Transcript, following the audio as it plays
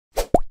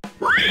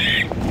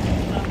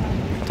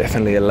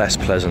Definitely a less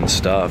pleasant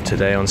start of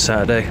today on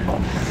Saturday.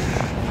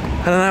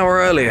 And an hour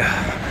earlier.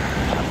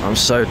 I'm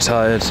so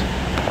tired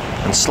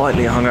and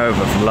slightly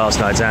hungover from last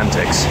night's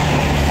antics.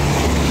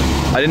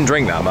 I didn't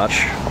drink that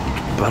much,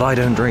 but I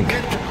don't drink.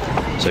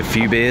 So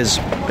few beers,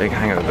 big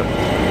hangover.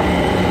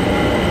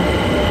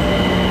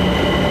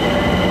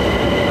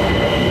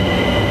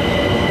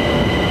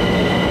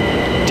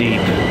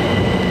 Deep.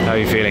 How are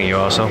you feeling, you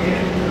arsehole?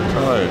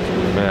 Tired.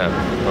 Yeah.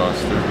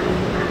 Bastard.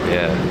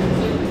 Yeah.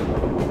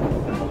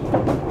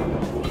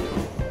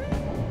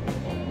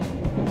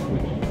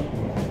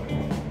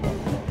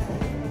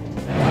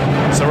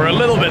 So we're a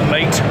little bit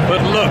late,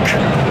 but look,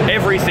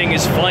 everything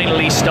is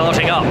finally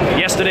starting up.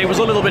 Yesterday was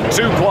a little bit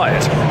too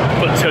quiet,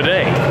 but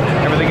today,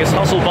 everything is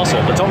hustle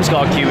bustle. The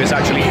Tomscar queue is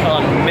actually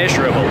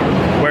unmeasurable,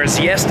 whereas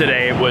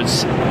yesterday it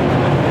was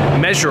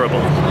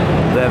measurable.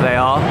 There they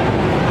are,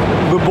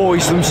 the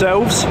boys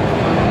themselves,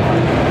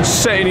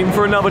 setting in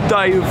for another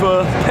day of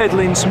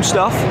peddling some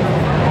stuff,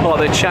 like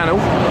their channel.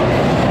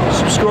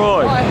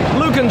 Subscribe. Hi.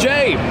 Luke and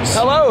James.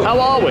 Hello. How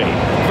are we?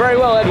 Very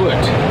well,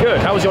 Edward. Good.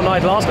 How was your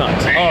night last night?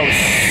 Oh,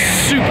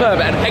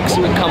 superb and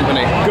excellent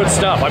company. Good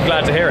stuff. I'm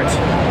glad to hear it.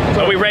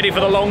 Are we ready for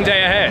the long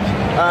day ahead?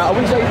 I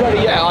wouldn't say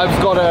ready yet.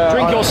 I've got a...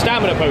 Drink your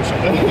stamina potion.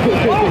 And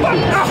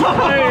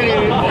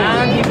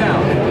he's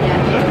out.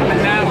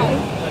 And now...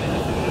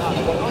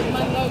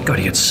 God,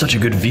 you get such a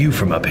good view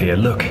from up here.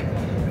 Look,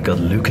 we got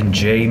Luke and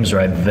James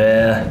right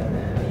there.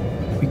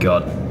 We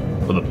got,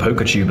 well, the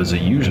poker tubers are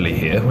usually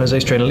here. Where's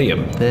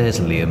AceTrainerLiam? There's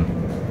Liam.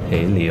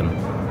 Hey, Liam.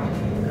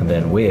 And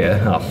then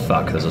we're, oh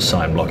fuck, there's a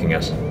sign blocking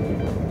us.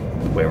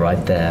 We're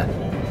right there.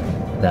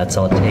 That's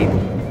our table.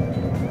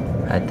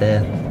 Right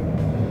there.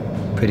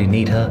 Pretty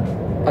neat, huh?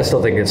 I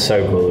still think it's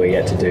so cool that we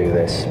get to do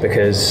this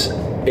because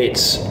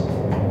it's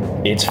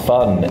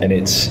fun and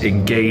it's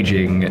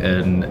engaging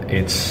and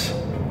it's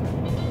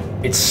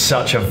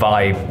such a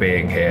vibe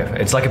being here.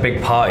 It's like a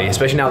big party,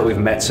 especially now that we've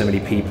met so many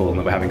people and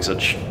that we're having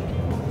such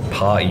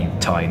party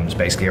times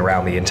basically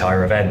around the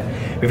entire event.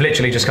 We've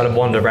literally just kind of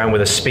wandered around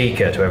with a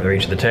speaker to over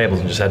each of the tables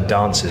and just had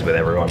dances with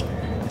everyone.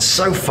 It's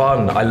so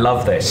fun. I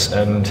love this,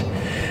 and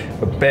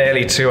we're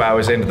barely 2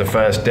 hours into the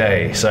first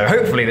day, so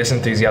hopefully this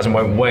enthusiasm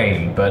won't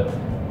wane, but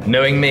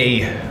knowing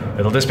me,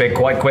 it'll dissipate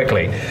quite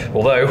quickly.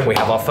 Although we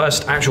have our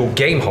first actual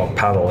Game Hog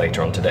panel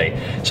later on today,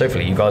 so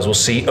hopefully you guys will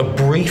see a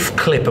brief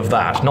clip of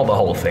that. Not the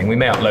whole thing. We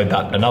may upload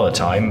that another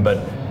time,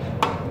 but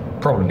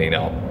probably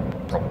not.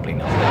 Probably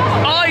not.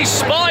 I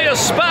spy a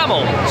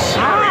Spammals!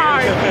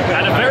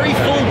 And a very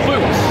full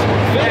booth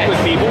filled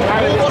with people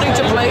all wanting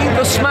to play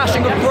the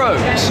Smashing of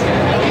Bros.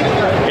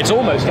 It's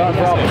almost time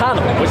for our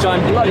panel, which I'm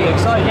bloody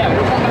excited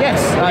about. Yes,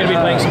 we're going to be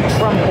playing some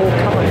Trump or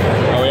Cover.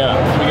 Oh yeah,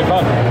 it's going to be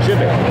fun. Should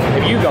be.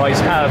 If you guys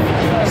have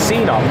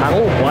seen our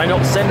panel, why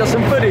not send us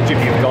some footage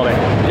if you've got it?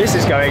 This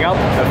is going up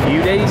a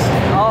few days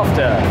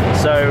after,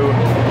 so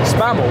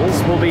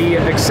Spammals will be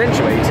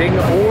accentuating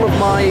all of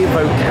my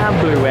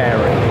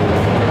vocabulary.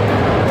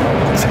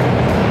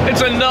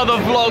 It's another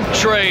vlog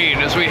train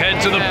as we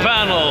head to the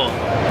panel.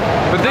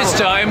 But this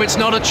time it's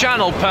not a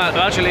channel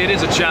panel. Actually, it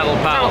is a channel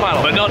panel,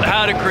 but not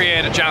how to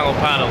create a channel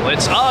panel.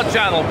 It's our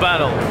channel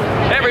panel.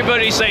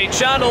 Everybody say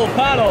channel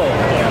panel.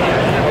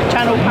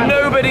 Channel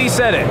panel. Nobody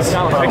said it.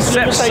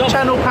 Except say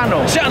channel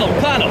panel. Channel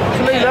panel.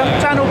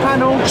 Channel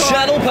panel.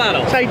 Channel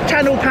panel. Say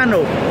channel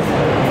panel.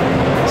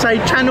 Say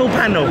channel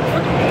panel.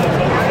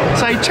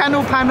 Say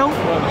channel panel.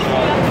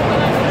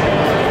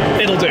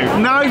 It'll do.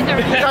 No,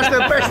 that's the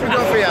best we've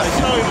got for you.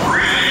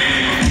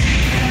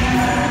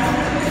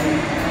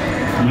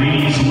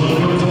 Please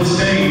welcome to the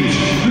stage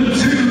the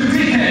two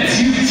dickheads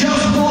you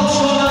just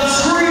watched on that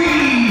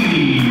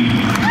screen!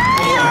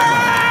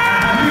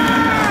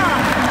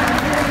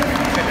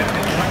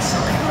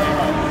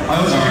 I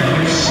was already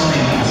which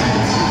sign that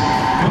is.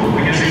 Cool, I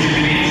guess we should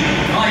be the intro.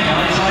 Hi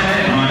guys, I'm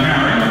Ed. I'm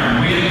Aaron,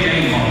 and we're the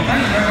Game Hog.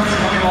 Thank you very much for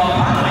coming to our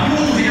panel. You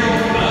all here on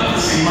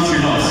purpose. You must be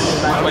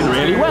lost. That went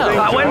really well.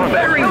 That went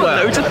very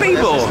well. Loads of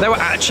people. There were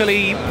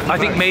actually, I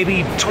think,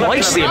 maybe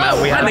twice the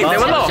amount we had. I think there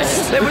were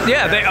lots.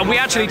 We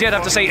actually did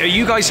have to say, are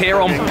you guys here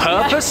on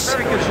purpose?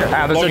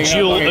 There's a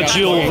dual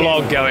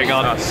vlog going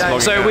on.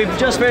 So we've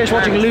just finished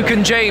watching Luke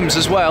and James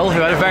as well,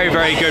 who had a very,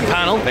 very good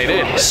panel. They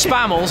did.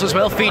 Spammals as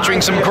well, featuring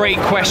some great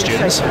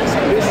questions.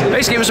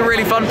 Basically, it was a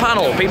really fun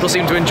panel. People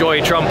seem to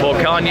enjoy Trump or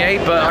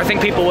Kanye, but I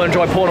think people will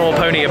enjoy Porn or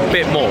Pony a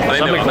bit more. That's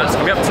going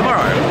to be up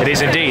tomorrow. It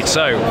is indeed.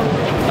 So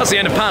that's the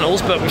end of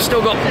panels, but we've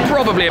still got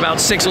probably about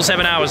 6 or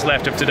 7 hours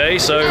left of today,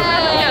 so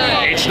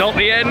it's not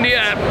the end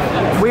yet.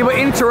 We were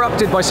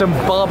interrupted by some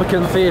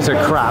Barbican Theatre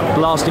crap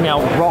blasting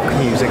out rock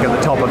music at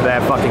the top of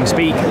their fucking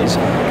speakers,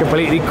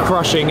 completely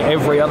crushing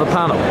every other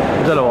panel.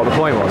 I don't know what the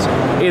point was.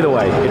 Either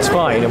way, it's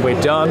fine, and we're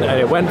done, and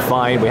it went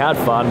fine, we had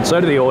fun, so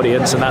did the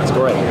audience, and that's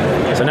great.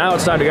 So now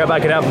it's time to go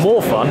back and have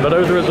more fun, but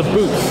over at the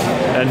booth,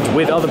 and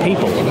with other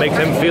people, and make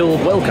them feel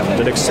welcomed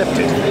and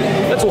accepted.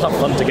 Let's all have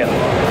fun together.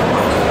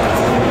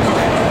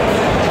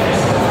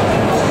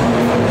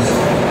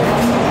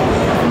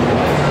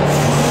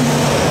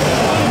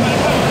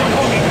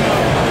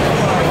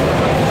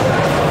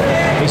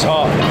 He's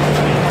hot.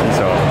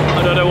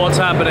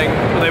 happening.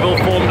 They've all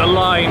formed a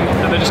line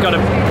and they're just kind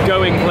of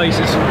going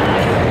places.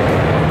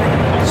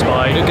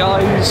 Spider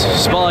guys,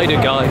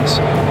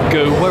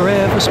 go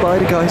wherever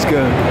spider guys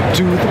go.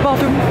 To the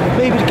bottom,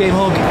 maybe to Game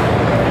Hog.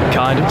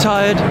 Kind of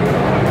tired.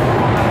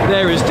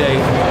 There is Dave.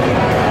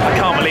 I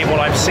can't believe what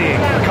I'm seeing.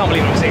 I can't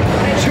believe what I'm seeing.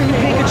 2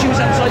 Pikachus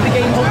outside the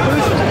Game Hog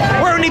booth.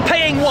 We're only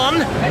paying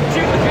one.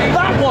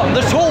 That one,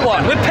 the tall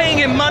one. We're paying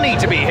him money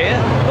to be here,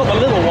 not the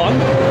little one.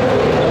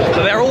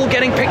 So they're all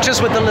getting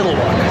pictures with the little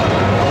one.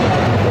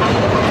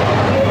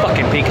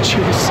 Fucking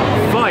Pikachus.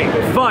 Fight.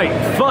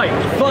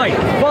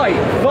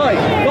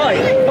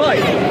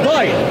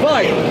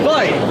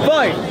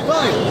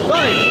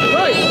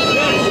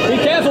 Be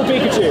careful,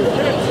 Pikachu.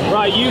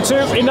 Right, you two,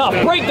 enough.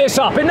 Break this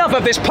up. Enough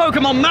of this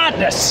Pokemon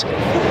madness.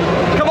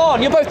 Come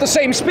on, you're both the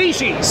same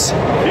species.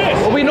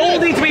 Yes. We all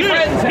need to be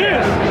friends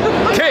here.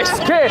 Kiss.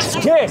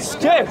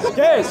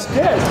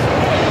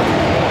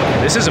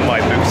 This isn't my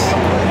booth.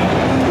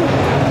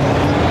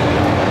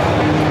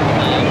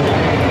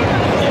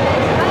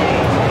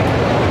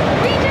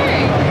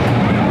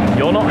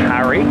 You're not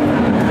Harry.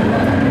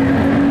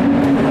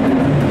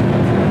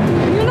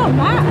 You're not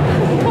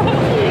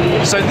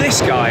Matt. So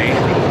this guy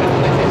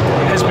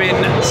has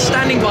been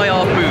standing by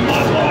our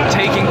booth,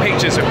 taking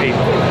pictures of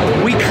people.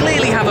 We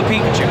clearly have a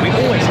Pikachu, we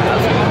always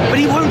have, but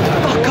he won't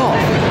fuck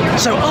off.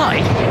 So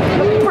I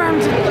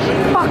branded the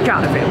fuck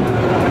out of him,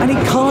 and he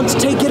can't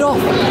take it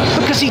off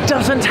because he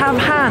doesn't have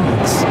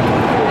hands.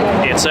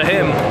 It's a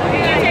him,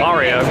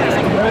 Mario.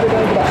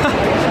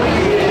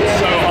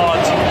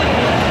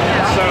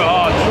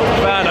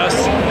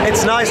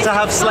 It's nice to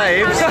have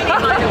slaves.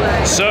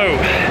 So,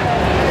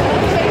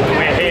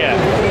 we're here.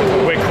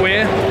 We're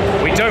queer.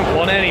 We don't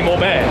want any more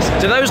bears.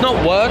 Do those not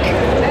work?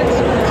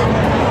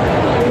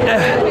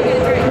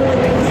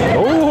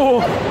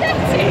 Ooh.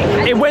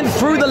 It went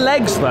through the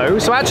legs though,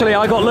 so actually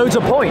I got loads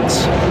of points.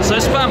 So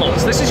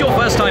Spammals, this is your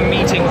first time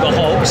meeting the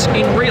Hogs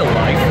in real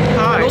life.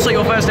 Hi. And also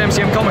your first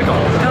MCM Comic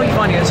Con. How are you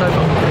finding it so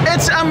far?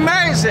 It's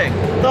amazing.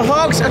 The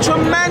Hogs are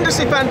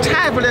tremendously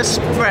fantabulous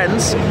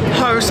friends,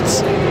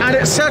 hosts, and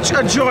it's such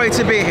a joy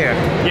to be here.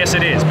 Yes,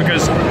 it is,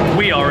 because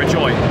we are a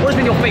joy. What has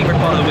been your favourite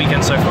part of the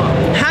weekend so far?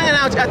 Hanging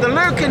out at the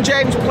Luke and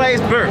James Plays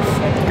booth.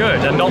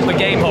 Good, and not the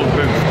Game Hog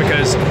booth,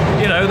 because,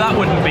 you know, that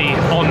wouldn't be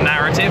on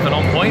narrative and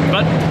on point,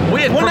 but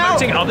we're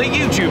promoting other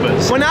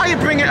YouTubers. Well, now you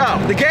bring it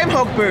up. The Game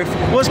Hog booth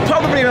was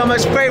probably my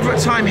most favourite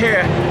time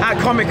here at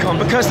Comic Con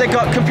because they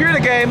got computer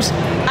games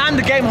and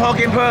the Game Hog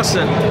in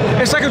person.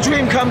 It's like a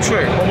dream come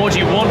true. What more do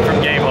you want from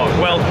Game Hog?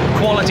 Well,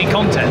 quality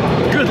content.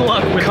 Good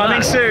luck with Coming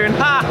that. soon.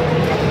 Ha!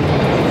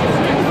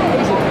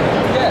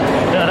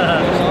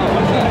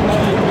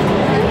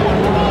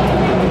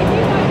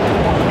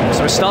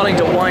 So we're starting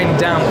to wind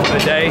down for the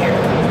day.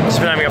 Just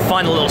been having a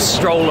final little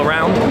stroll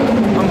around.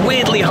 I'm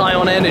weirdly high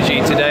on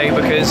energy today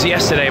because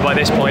yesterday by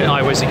this point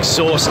I was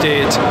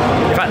exhausted.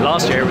 In fact,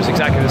 last year it was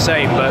exactly the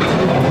same, but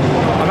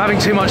I'm having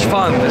too much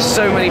fun. There's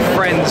so many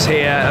friends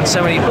here and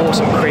so many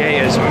awesome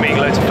creators. We're meeting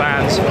loads of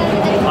fans.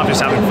 I'm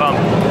just having fun.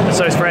 And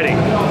so is Freddie.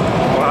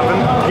 What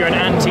happened? You're an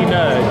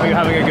anti-nerd, but you're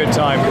having a good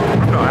time.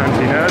 I'm not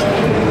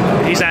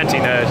anti-nerd. He's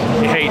anti-nerd.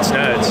 He hates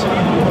nerds.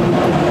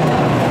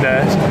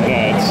 Nerds.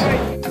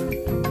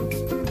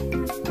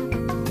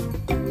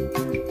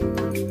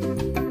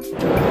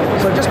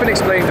 So I've just been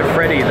explaining to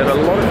Freddie that a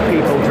lot of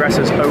people dress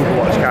as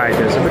Overwatch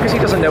characters, and because he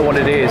doesn't know what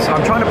it is,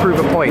 I'm trying to prove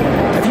a point.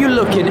 If you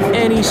look in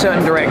any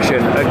certain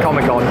direction at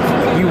Comic-Con,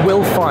 you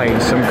will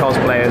find some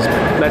cosplayers.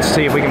 Let's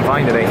see if we can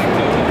find any.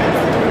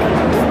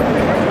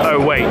 Oh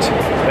wait,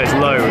 there's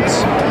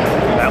loads.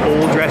 They're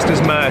all dressed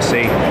as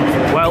Mercy.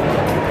 Well,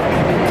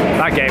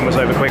 that game was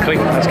over quickly.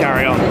 Let's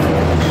carry on.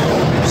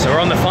 So we're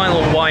on the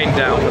final wind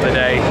down for the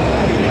day.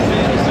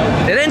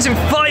 It ends in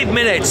 5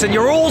 minutes and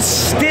you're all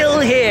still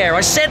here.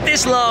 I said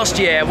this last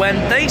year, when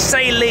they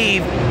say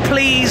leave,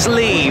 please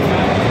leave.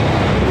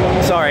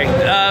 Sorry,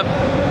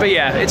 but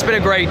yeah, it's been a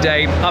great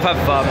day. I've had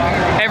fun.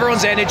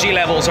 Everyone's energy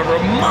levels are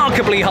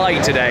remarkably high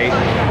today.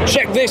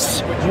 Check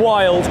this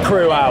wild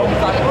crew out.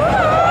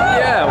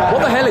 Yeah,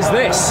 what the hell is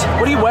this?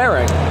 What are you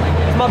wearing?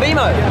 My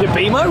Beemo. Your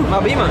Beemo? My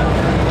Beemo.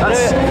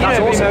 That's you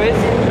know what awesome. Beemo is?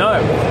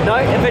 No. No,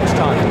 Adventure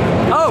Time.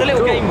 Oh, it's a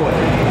little cool. Game Boy.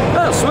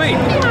 Oh, sweet.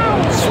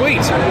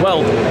 Sweet.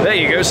 Well, there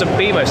you go, some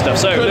Beemo stuff.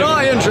 So, Could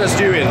I interest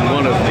you in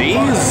one of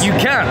these? You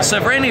can. So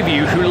for any of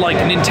you who like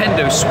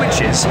Nintendo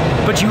Switches,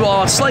 but you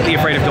are slightly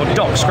afraid of your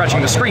dock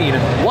scratching the screen,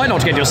 why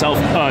not get yourself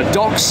a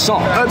dock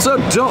sock? It's a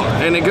dock,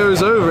 and it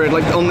goes over it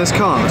like on this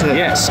cart.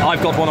 Yes,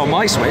 I've got one on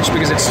my Switch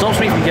because it stops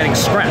me from getting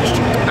scratched.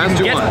 And you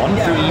do get I. one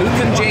through Luke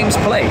and James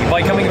Play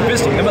by coming and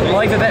visiting them at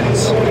live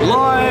events.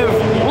 Live!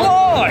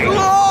 Live!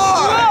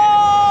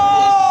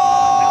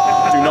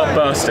 Do not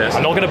burn burst it.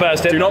 I'm not going to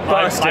burst it. Do not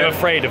burst I'm it.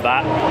 afraid of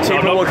that. So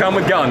People will come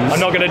with guns. I'm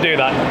not going to do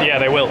that. Yeah,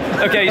 they will.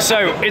 Okay,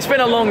 so it's been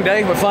a long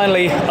day. We're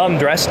finally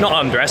undressed.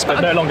 Not undressed, but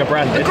no longer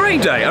branded. A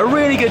great day. A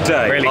really good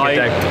day. Really good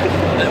day.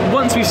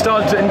 Once we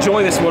started to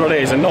enjoy this for what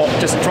it is and not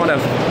just trying to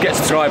get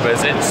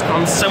subscribers, it's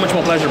become so much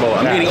more pleasurable.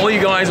 I'm meeting all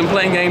you guys and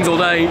playing games all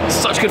day.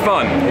 Such good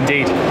fun.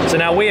 Indeed. So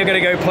now we are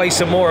going to go play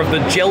some more of the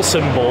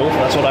Jelson Ball.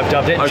 That's what I've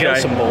dubbed it. Okay.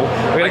 Jelson Ball.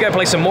 We're going to go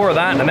play some more of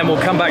that, and then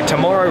we'll come back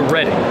tomorrow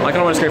ready. I kind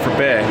of want to go for a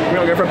beer. We're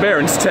going to go for a beer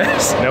instead.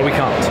 No, we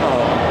can't.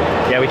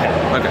 Oh. Yeah, we can.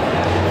 Okay.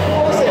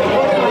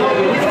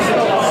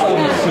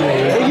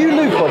 Are you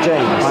Luke or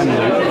James? I'm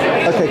Luke.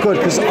 Okay, good,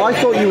 because I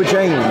thought you were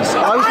James.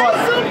 I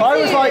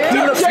was like, he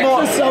looks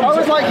more. I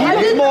was like, he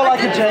looks more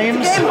like a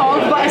James.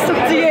 But it's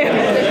up to you.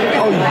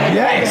 Oh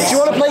yes. Do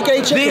you want to play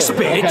gay chicken? This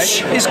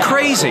bitch is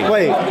crazy.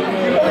 Wait.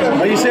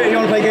 Are you serious? You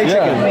want to play gay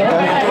chicken?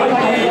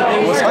 Okay.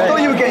 I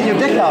thought you were getting your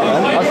dick out,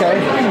 man. Okay.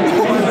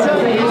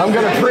 I'm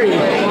gonna pre.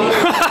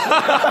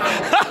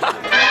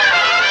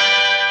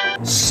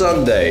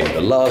 Sunday,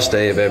 the last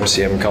day of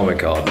MCM Comic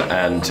Con,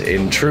 and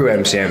in true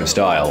MCM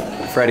style,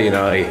 Freddie and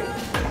I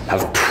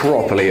have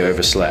properly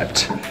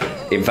overslept.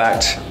 In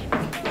fact,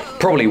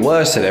 probably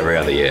worse than every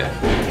other year,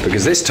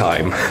 because this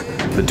time,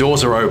 the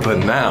doors are open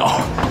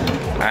now,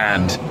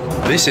 and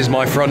this is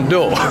my front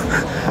door.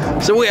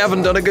 So we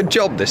haven't done a good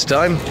job this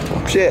time.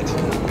 Shit.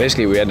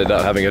 Basically, we ended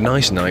up having a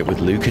nice night with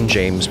Luke and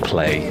James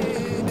play.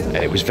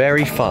 And it was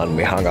very fun.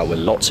 We hung out with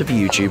lots of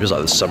YouTubers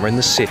like the Summer in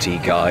the City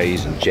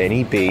guys, and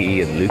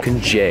ThatJennyBee, and Luke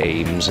and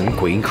James, and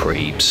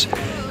QueenCreeps.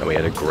 And we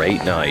had a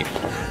great night.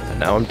 And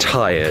now I'm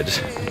tired.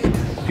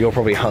 You're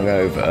probably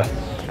hungover.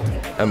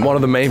 And one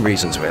of the main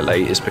reasons we're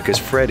late is because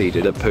Freddie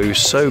did a poo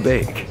so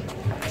big,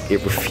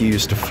 it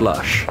refused to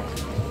flush.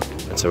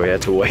 And so we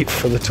had to wait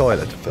for the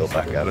toilet to fill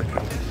back up.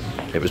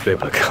 It was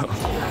biblical.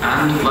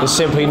 There's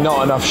simply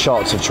not enough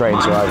shots of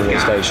trains arriving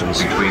at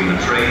stations. Between the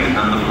train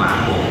and the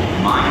platform.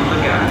 Mind the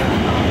gap.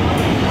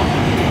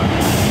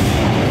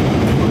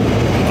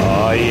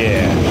 Oh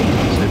yeah.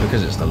 So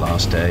because it's the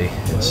last day,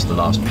 it's the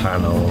last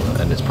panel,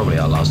 and it's probably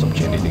our last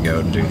opportunity to go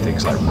and do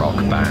things like rock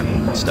band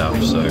and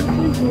stuff, so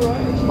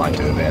might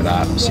do a bit of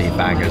that. See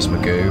Bangers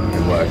Magoo,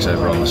 who works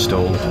over on the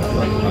stall.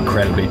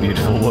 Incredibly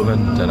beautiful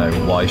woman. Don't know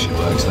why she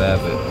works there,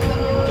 but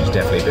she's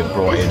definitely been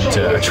brought in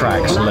to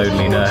attract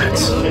lonely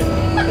nerds.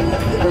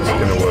 It's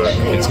gonna work.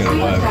 It's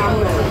gonna work.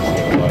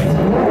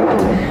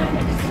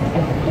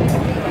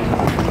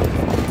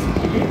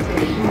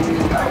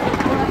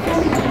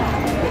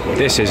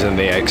 This isn't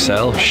the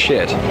Excel.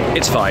 Shit.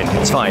 It's fine.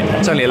 It's fine.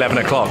 It's only 11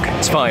 o'clock.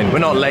 It's fine. We're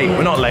not late.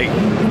 We're not late.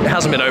 It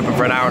hasn't been open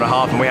for an hour and a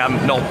half, and we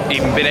haven't not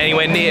even been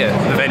anywhere near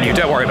the venue.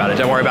 Don't worry about it.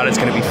 Don't worry about it. It's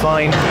going to be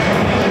fine.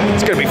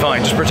 It's going to be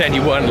fine. Just pretend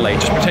you weren't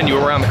late. Just pretend you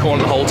were around the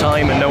corner the whole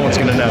time, and no one's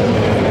going to know.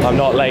 I'm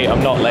not late.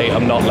 I'm not late.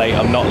 I'm not late.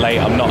 I'm not late.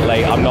 I'm not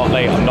late. I'm not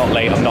late. I'm not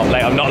late. I'm not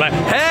late. I'm not late.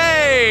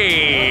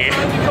 Hey!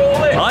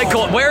 I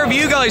caught. Where have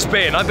you guys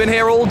been? I've been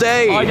here all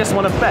day. I just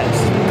won a bet.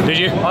 Did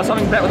you? I was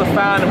having a bet with a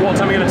fan and what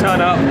time are you going to turn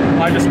up.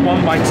 I just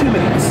won by 2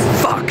 minutes.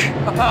 Fuck!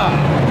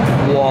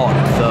 What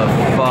the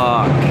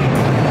fuck?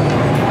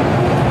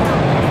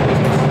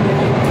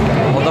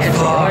 What the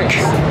fuck?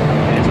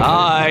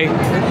 Hi.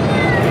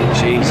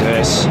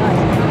 Jesus.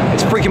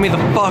 It's freaking me the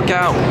fuck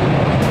out.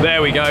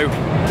 There we go.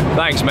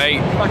 Thanks,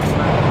 mate.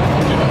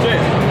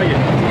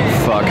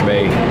 Cheers. Fuck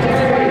me.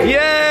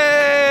 Yay!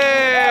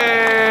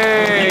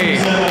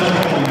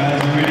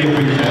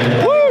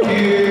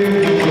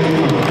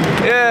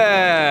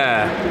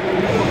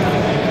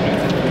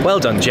 Well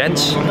done,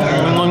 gents.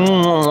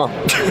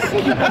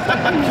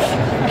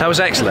 That was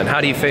excellent.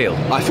 How do you feel?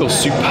 I feel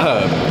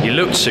superb. You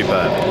looked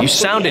superb. You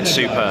sounded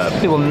superb.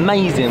 They were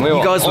amazing.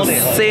 You guys were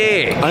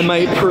sick. I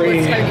made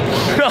pre.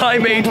 I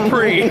made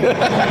pre.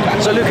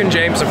 So Luke and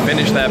James have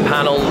finished their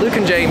panel. Luke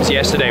and James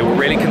yesterday were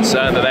really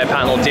concerned that their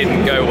panel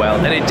didn't go well,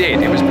 and it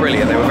did. It was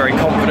brilliant. They were very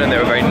confident. They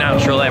were very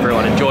natural.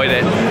 Everyone enjoyed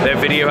it. Their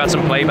video had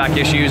some playback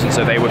issues, and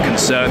so they were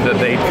concerned that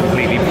they'd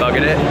completely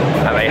buggered it,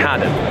 and they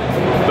hadn't.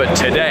 But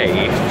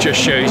today just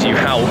shows you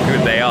how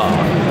good they are.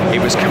 It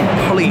was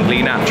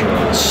completely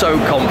natural, so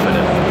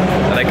confident,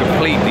 and they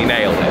completely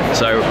nailed it.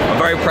 So I'm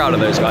very proud of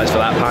those guys for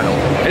that panel.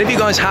 And if you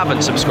guys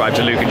haven't subscribed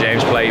to Luke and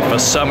James Play for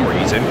some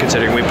reason,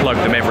 considering we plug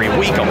them every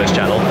week on this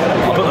channel,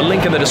 I'll put the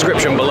link in the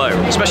description below,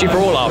 especially for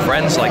all our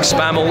friends like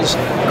Spammals,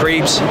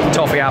 Creeps,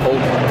 Toffee Apple.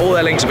 All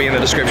their links will be in the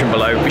description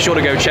below. Be sure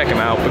to go check them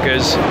out,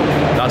 because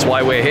that's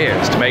why we're here,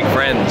 is to make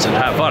friends and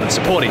have fun and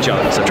support each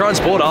other. So try and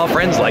support our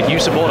friends like you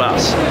support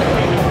us.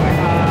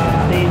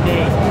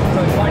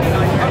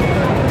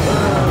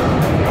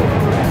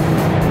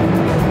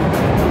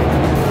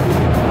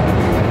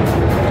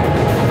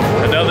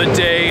 Another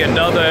day,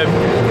 another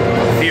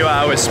few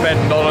hours spent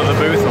not on the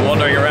booth and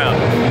wandering around.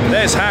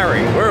 There's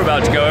Harry. We're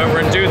about to go over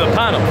and do the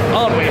panel,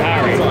 aren't we,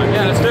 Harry?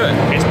 Yeah, let's do it.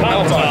 It's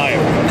panel time.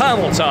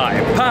 Panel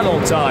time. Panel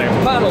time.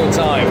 Panel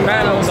time.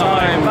 Panel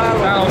time.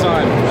 Panel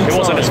time. It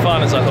wasn't as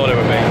fun as I thought it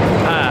would be.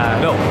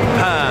 Panel.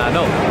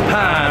 Panel.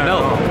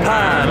 Panel.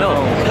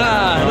 Panel.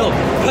 Panel.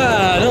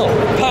 Panel.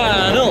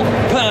 Panel.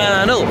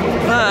 Panel.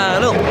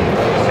 Panel.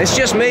 It's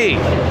just me.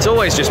 It's always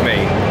always just me.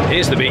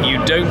 Here's the bit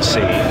you don't see.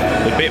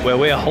 The bit where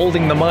we're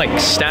holding the mic,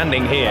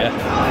 standing here,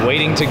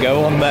 waiting to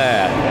go on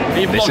there.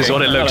 This is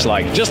what it looks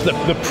like. Just the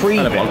pre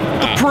bit.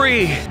 The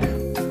pre!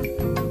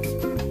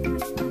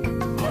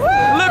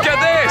 Look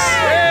at this!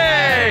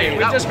 Hey!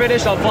 We just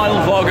finished our final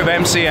vlog of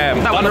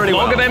MCM. That went really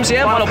well. Vlog of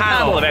MCM? Final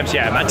panel of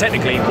MCM. And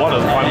technically one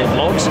of the final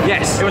vlogs.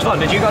 Yes. It was fun.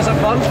 Did you guys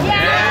have fun?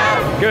 Yeah!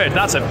 Good,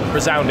 that's a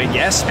resounding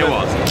yes. It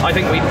was. I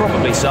think we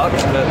probably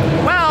sucked, but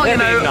Well, you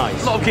know,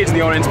 nice. a lot of kids in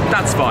the audience,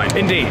 that's fine.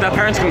 Indeed. Their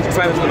parents can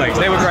swear to the mates.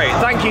 They were great.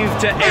 Thank you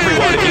to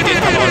everyone if you did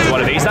come on to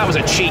one of these. That was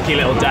a cheeky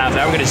little dab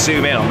there. I'm going to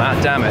zoom in on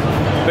that, damn it.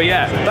 But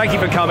yeah, thank you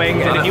for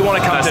coming. And if you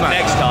want to come to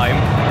next time,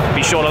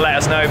 be sure to let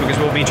us know because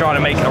we'll be trying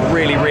to make a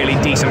really,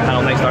 really decent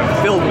panel next time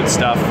filled with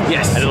stuff.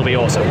 Yes. And it'll be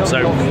awesome.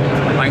 So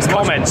Thanks.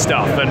 comment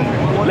stuff and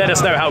let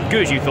us know how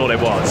good you thought it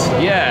was.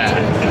 Yeah.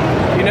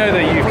 You know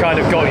that you've kind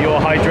of got your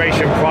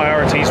hydration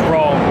priorities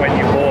wrong when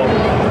you bought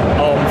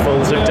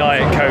armfuls of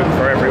Diet Coke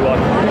for everyone.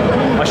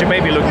 I should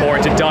maybe look more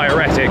into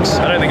diuretics.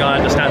 I don't think I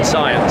understand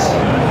science.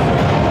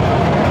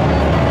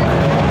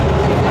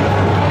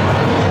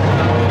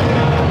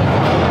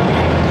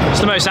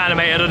 It's the most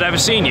animated I've ever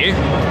seen you.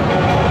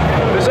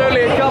 It was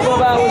only a couple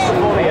of hours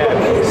before the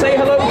end. Say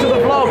hello to the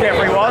vlog,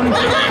 everyone.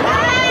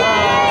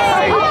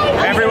 Hi.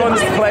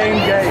 Everyone's playing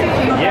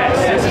games. Yes,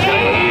 this is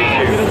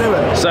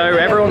YouTube. So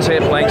everyone's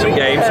here playing some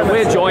games, and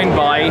we're joined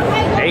by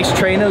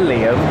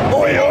AceTrainerLiam,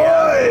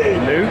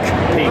 Luke,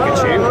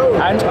 Pikachu,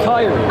 and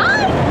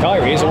Kyrie.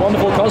 Kyrie is a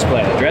wonderful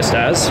cosplayer dressed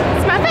as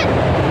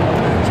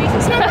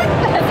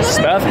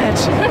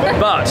Smurfette.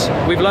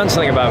 But we've learned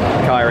something about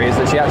Kyrie is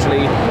that she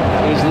actually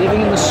is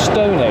living in the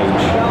Stone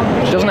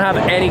Age. She doesn't have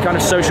any kind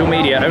of social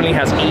media, only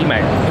has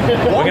email.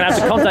 We're going to have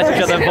to contact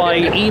each other by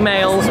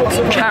email,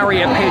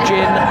 carrier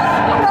pigeon.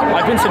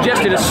 I've been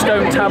suggested a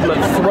stone tablet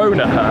thrown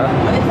at her.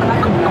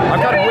 I'm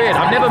kind of weird.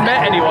 I've never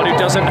met anyone who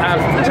doesn't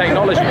have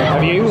technology.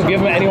 Have you? Have you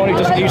ever met anyone who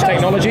doesn't use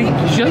technology?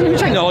 She doesn't use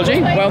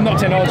technology? Well, not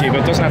technology,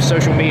 but doesn't have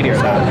social media.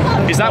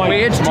 Is that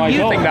weird? Do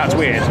you think that's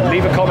weird?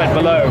 Leave a comment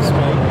below.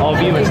 Our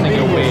viewers think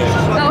you're weird.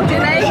 Oh, do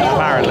they?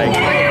 Apparently.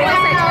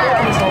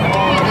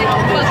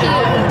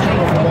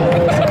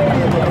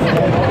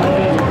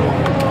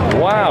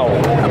 Wow.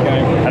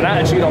 An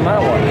attitude on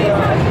that one.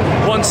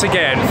 Once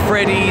again,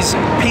 Freddy's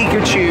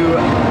Pikachu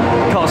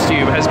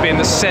costume has been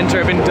the center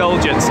of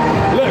indulgence.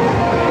 Look,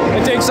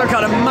 they're doing some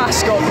kind of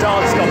mascot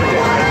dance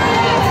competition.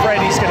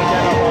 Freddy's gonna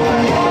get up on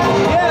there.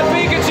 Yeah,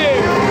 Pikachu!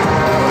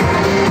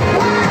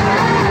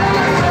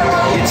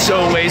 It's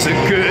always a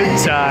good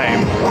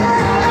time.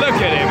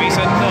 Look at him, he's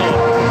a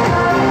knob.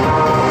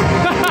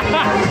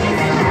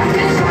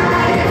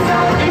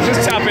 He's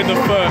just tapping the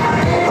foot.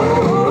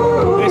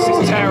 This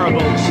is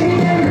terrible.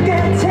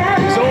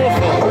 It's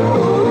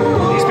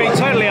awful. He's been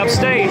totally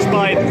upstaged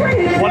by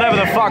whatever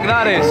the fuck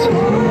that is.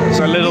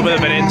 So a little bit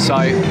of an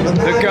insight.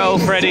 The girl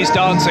Freddy's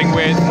dancing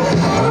with,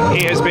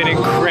 he has been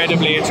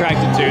incredibly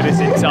attracted to this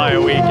entire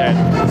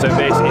weekend. So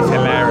this is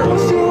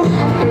hilarious.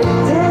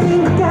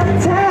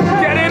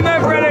 Get in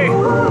there, Freddy!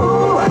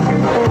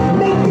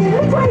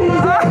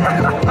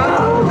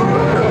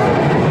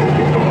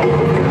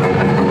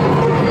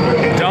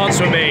 Dance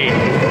with me.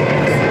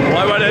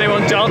 Why won't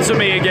anyone dance with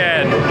me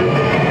again?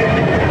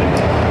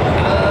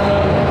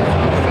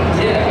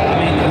 Yeah, I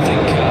mean, I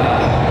think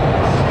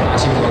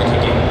actually we're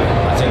kicking.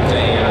 I think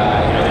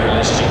their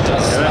relationship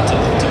does.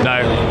 No.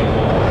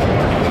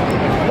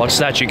 What's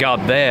that you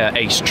got there,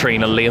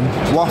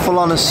 AceTrainerLiam? Waffle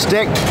on a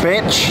stick,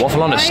 bitch.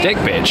 Waffle on a stick,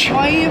 bitch.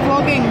 Why are you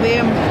vlogging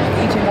Liam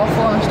eating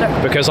waffle on a stick?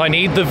 Because I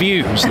need the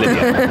views,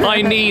 Lydia.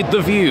 I need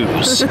the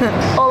views.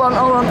 Hold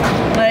on.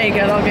 There you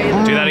go, I'll get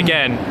you. Do that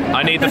again.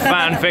 I need the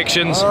fan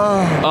fictions.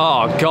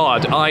 Oh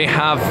God, I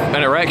have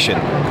an erection.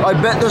 I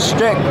bet the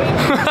stick.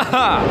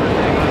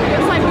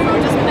 It's like we were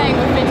just playing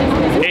with fidget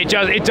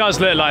spinners. It does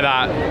look like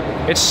that.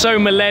 It's so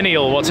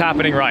millennial what's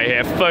happening right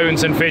here.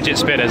 Phones and fidget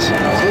spinners. It's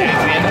the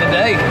end of the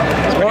day.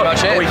 That's pretty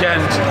much it.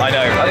 Weekend. I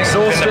know. I think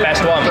it's been the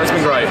best one. It's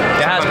been great.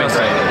 It has been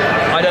great.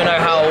 I don't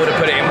know how I would have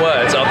put it in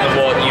words other than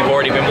what you've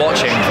already been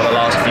watching for the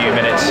last few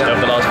minutes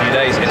of the last few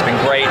days. It's been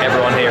great.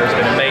 Everyone here has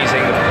been amazing.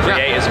 The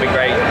creators have been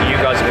great.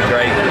 You guys have been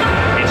great.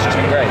 It's just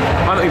been great.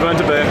 I think we've earned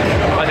a beer.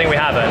 I think we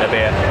have earned a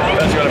beer.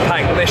 First we've got to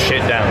pack this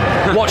shit down.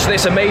 Watch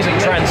this amazing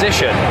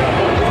transition.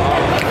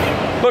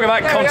 Look at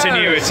that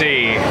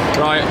continuity.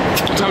 Right,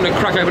 time to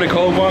crack open a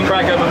cold one.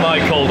 Crack open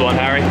my cold one,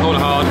 Harry. Hold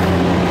it hard.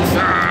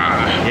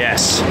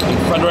 Yes.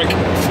 Frederick,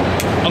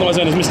 otherwise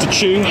known as Mr.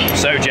 Chew.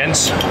 So,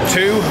 gents,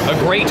 to a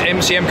great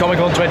MCM Comic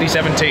Con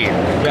 2017.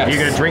 Yes. You're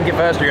going to drink it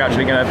first, or you're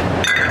actually going to...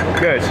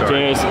 Good.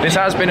 Cheers. This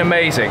has been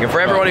amazing, and for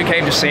everyone who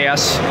came to see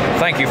us,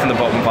 thank you from the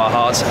bottom of our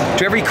hearts.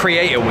 To every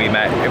creator we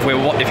met, if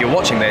you're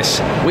watching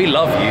this, we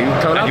love you,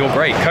 and you're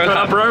great.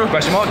 Collab, bro.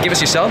 Question mark, give us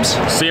your subs.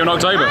 See you in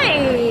October.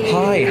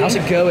 Hi, how's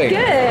it going?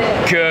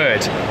 Good.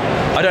 Good.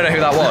 I don't know who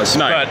that was,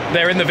 No. but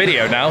they're in the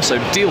video now, so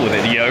deal with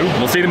it, yo.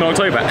 We'll see them in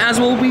October, as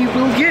will you.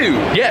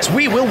 Yes,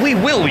 we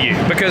will you,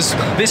 because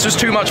this was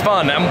too much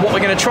fun, and what we're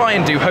going to try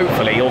and do,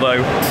 hopefully, although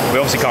we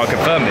obviously can't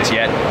confirm this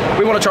yet,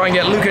 we want to try and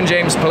get Luke and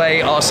James to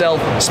play,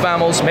 ourselves,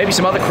 Spammals, maybe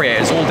some other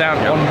creators, all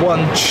down on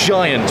one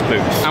giant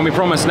booth. And we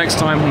promise next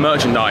time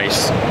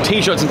merchandise,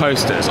 t-shirts and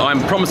posters.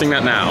 I'm promising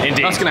that now.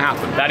 Indeed. That's going to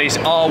happen. That is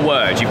our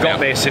word. You've got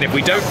this, and if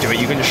we don't do it,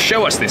 you can just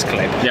show us this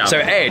clip. Yeah. So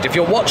Ed, if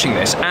you're watching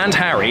this, and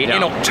Harry,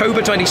 in October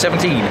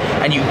 2017,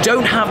 and you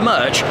don't have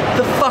merch,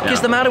 the fuck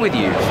is the matter with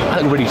you? I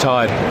look really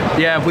tired.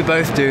 Yeah, we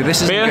both do.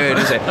 This isn't good,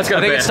 is it? Let's go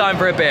I think it's time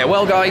for a beer.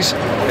 Well, guys,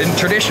 in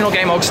traditional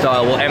Game Hog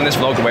style, we'll end this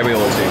vlog the way we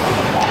always do.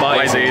 Bye.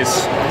 Bye,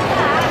 Z's.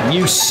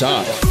 You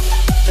suck.